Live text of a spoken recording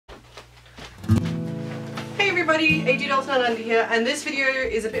everybody, AG_Down here, and this video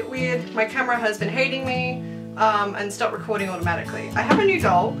is a bit weird. My camera has been hating me and stopped recording automatically. I have a new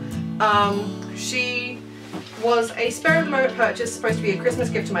doll. She was a spare of the moment purchase, supposed to be a Christmas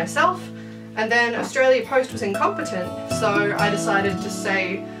gift to myself, and then Australia Post was incompetent, so I decided to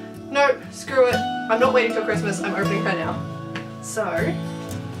say, no, screw it, I'm not waiting till Christmas, I'm opening her now. So,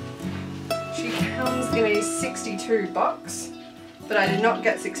 she comes in a 62 box. But I did not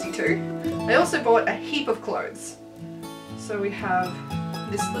get 62. I also bought a heap of clothes. So we have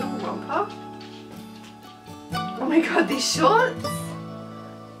this little romper. Oh my god, these shorts!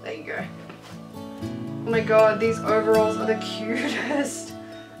 There you go. Oh my god, these overalls are the cutest.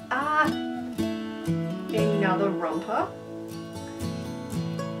 Another romper.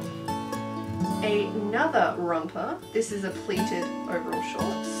 Another romper. This is a pleated overall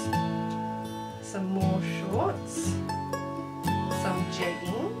shorts. Some more shorts. Some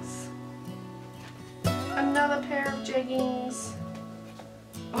jeggings, another pair of jeggings.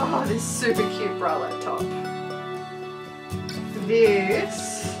 Oh, this super cute bralette top.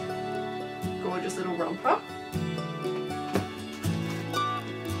 This gorgeous little romper.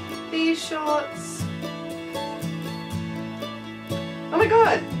 These shorts. Oh my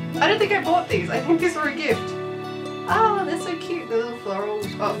god, I don't think I bought these. I think these were a gift. Oh, they're so cute. The little floral,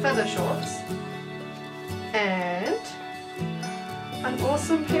 feather shorts. And an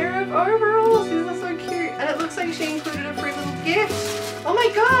awesome pair of overalls. These are so cute. And it looks like she included a free little gift. Oh my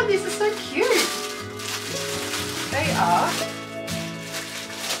god, these are so cute. They are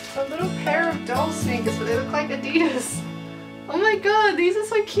a little pair of doll sneakers, but they look like Adidas. Oh my god, these are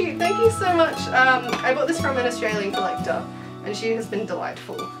so cute. Thank you so much. I bought this from an Australian collector, and she has been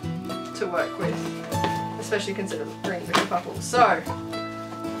delightful to work with, especially considering the couple. So,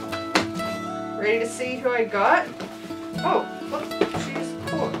 ready to see who I got? Oh, look, she's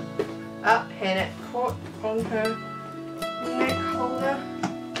caught. Hairnet caught on her neck holder.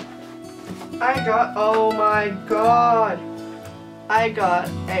 I got, oh my god, I got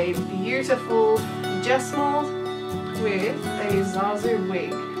a beautiful Jess mold with a Zazu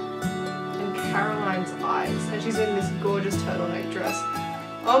wig and Caroline's eyes, and she's in this gorgeous turtleneck dress.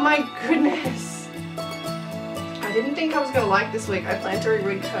 Oh my goodness. I didn't think I was going to like this wig. I planned to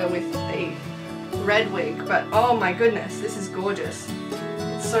re-wig her with a red wig, but oh my goodness, this is gorgeous.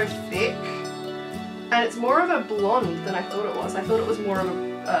 It's so thick, and it's more of a blonde than I thought it was. I thought it was more of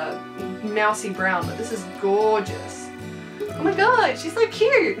a mousy brown, but this is gorgeous. Oh my god, she's so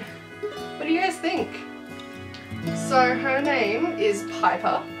cute. What do you guys think? So her name is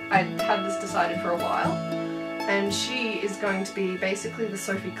Piper. I had this decided for a while, and she is going to be basically the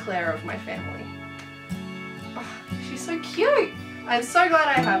Sophie Claire of my family. Oh, she's so cute. I'm so glad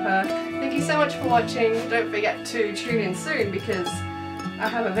I have her. Thank you so much for watching. Don't forget to tune in soon because I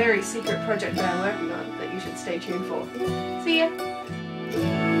have a very secret project that I'm working on that you should stay tuned for. See ya!